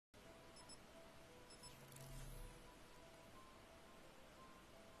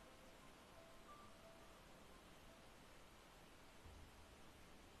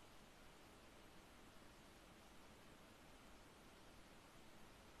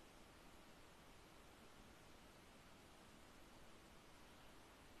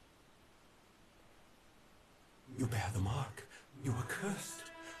bear the mark. You are cursed.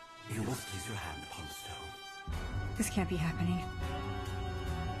 You must place your hand upon the stone. This can't be happening.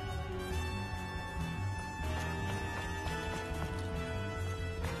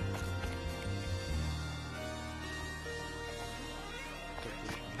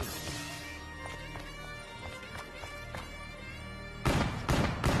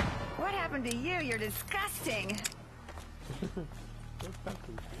 What happened to you? You're disgusting.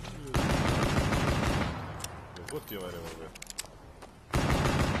 Вот я варил уже.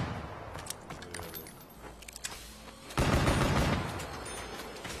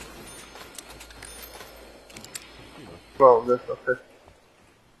 Well, that's okay.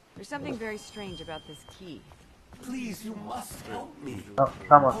 There's something very strange about this key. Please, you must help me. No,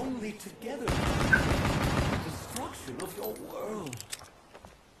 come on. Only together. The destruction of your world.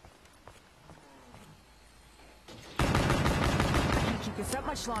 I can't keep this up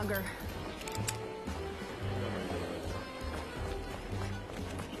much longer.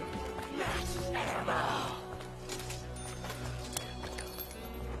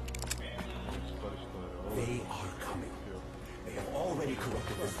 They are coming. They have already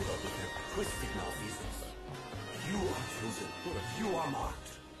corrupted this world with their twisted malfeasance. You are chosen. You are marked.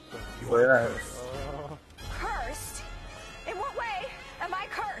 You are cursed. Cursed? In what way am I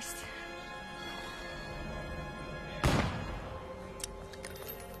cursed?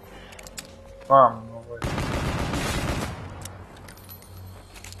 Mom, no way.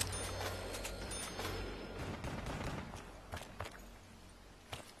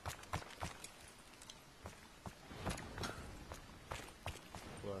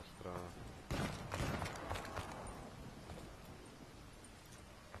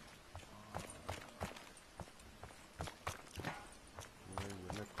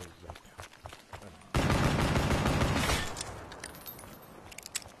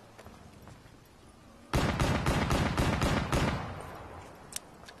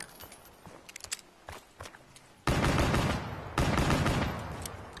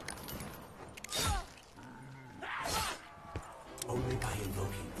 Only by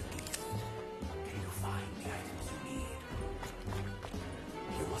invoking the beast can you find the items you need.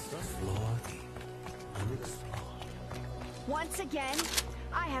 You must explore the unexplored. Once again,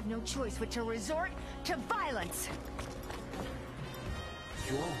 I have no choice but to resort to violence.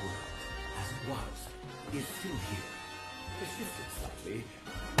 Your world, as it was, is still here. It shifted slightly.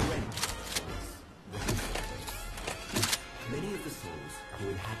 Rent place. Many of the souls who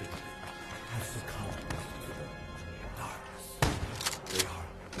inhabited it have succumbed to the darkness. They are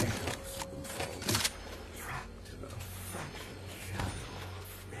echoes of themselves, trapped in a fractured shadow of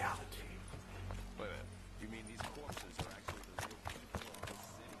reality. Wait a minute. You mean these corpses are actually the real people of the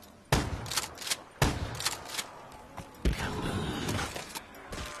city?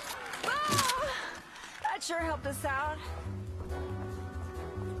 Ah, that sure helped us out.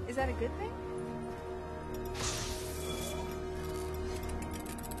 Is that a good thing?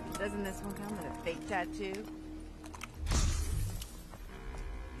 Doesn't this one come with a fake tattoo?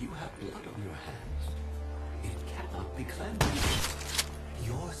 You have blood on your hands. It cannot be cleansed.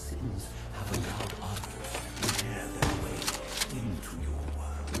 Your sins have allowed others to tear their way into your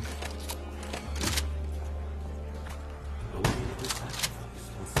world. Only the sacrifice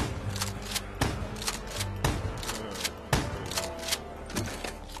will save them.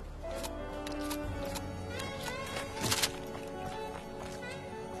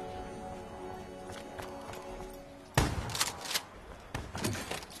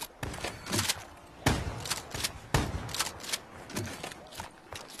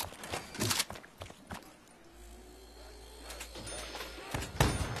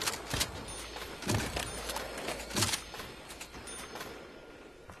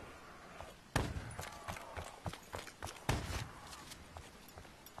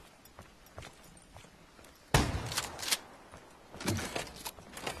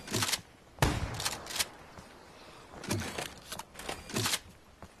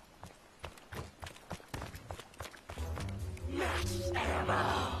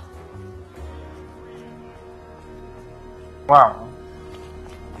 Wow.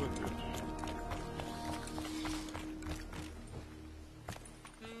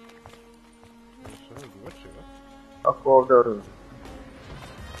 Ako order.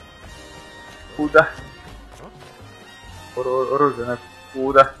 Куда? Оружие,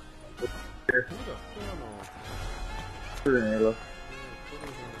 куда?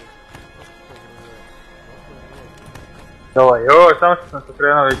 Давай, ой, само što sam se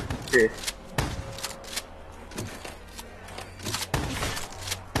krenuo već čest.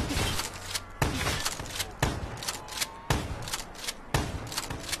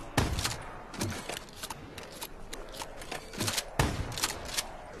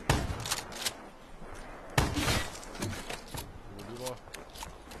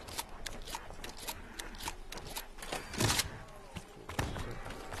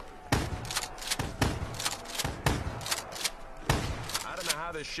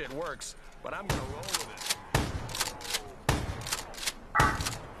 shit works, but I'm gonna roll with it.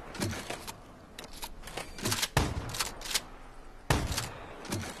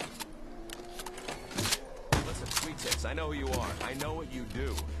 Listen, sweet tits, I know who you are. I know what you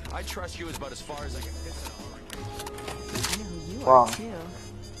do. I trust you about as far as I can piss in a hurricane. I know who you Wow. are, too.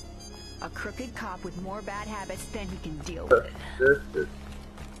 A crooked cop with more bad habits than he can deal with. This.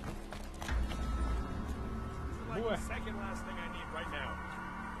 Like the second last thing I need right now.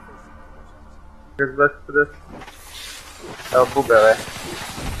 Közbeszedett. A bugere.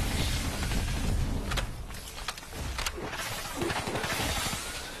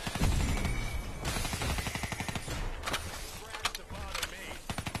 To bother me.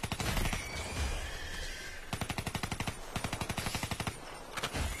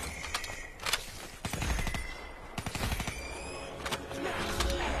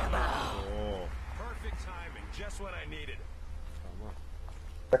 Perfect timing, just what I needed.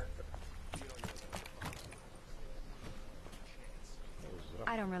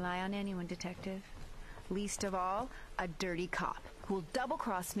 I don't rely on anyone, Detective. Least of all, a dirty cop who'll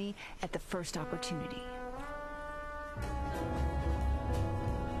double-cross me at the first opportunity.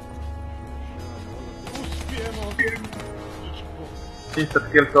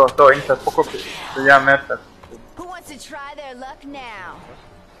 Instant kill to, instant pokopi. Vediamo merda. Who wants to try their luck now?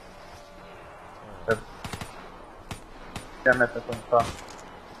 Vediamo merda con fa.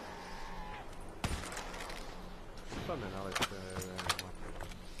 Šta me nalete?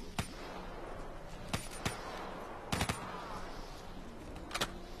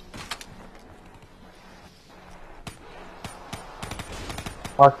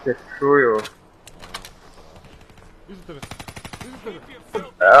 Pa se čuju. Iza tebe! Iza tebe!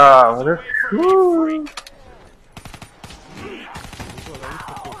 Vre. Izgleda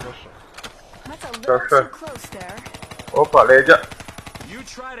isto ko prošao. That's a little Sure, sure. too close there. Opa, leđa. You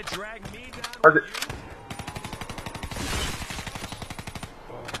try to drag me down Pazi. with you?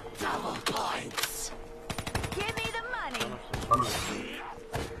 Give me the money.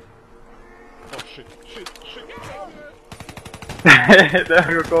 Oh shit, shit, shit! Da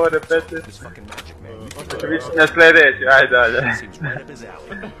ga govore pete. This fucking magic, man. Znači više na sljedeći, ajde dalje. Seems right up his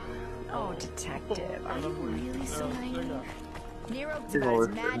alley. Oh, Detective, are you really so naive? Nero's about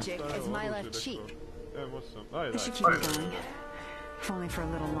as magic as my left cheek. Evo sam, ajde, I should ajde. keep it going. If only for a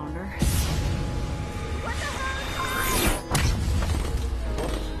little longer.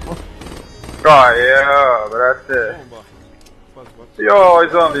 Kaj je, brate. Bomba! Pazi, baci. Joj,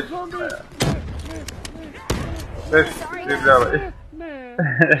 zombi. Već, izgleda.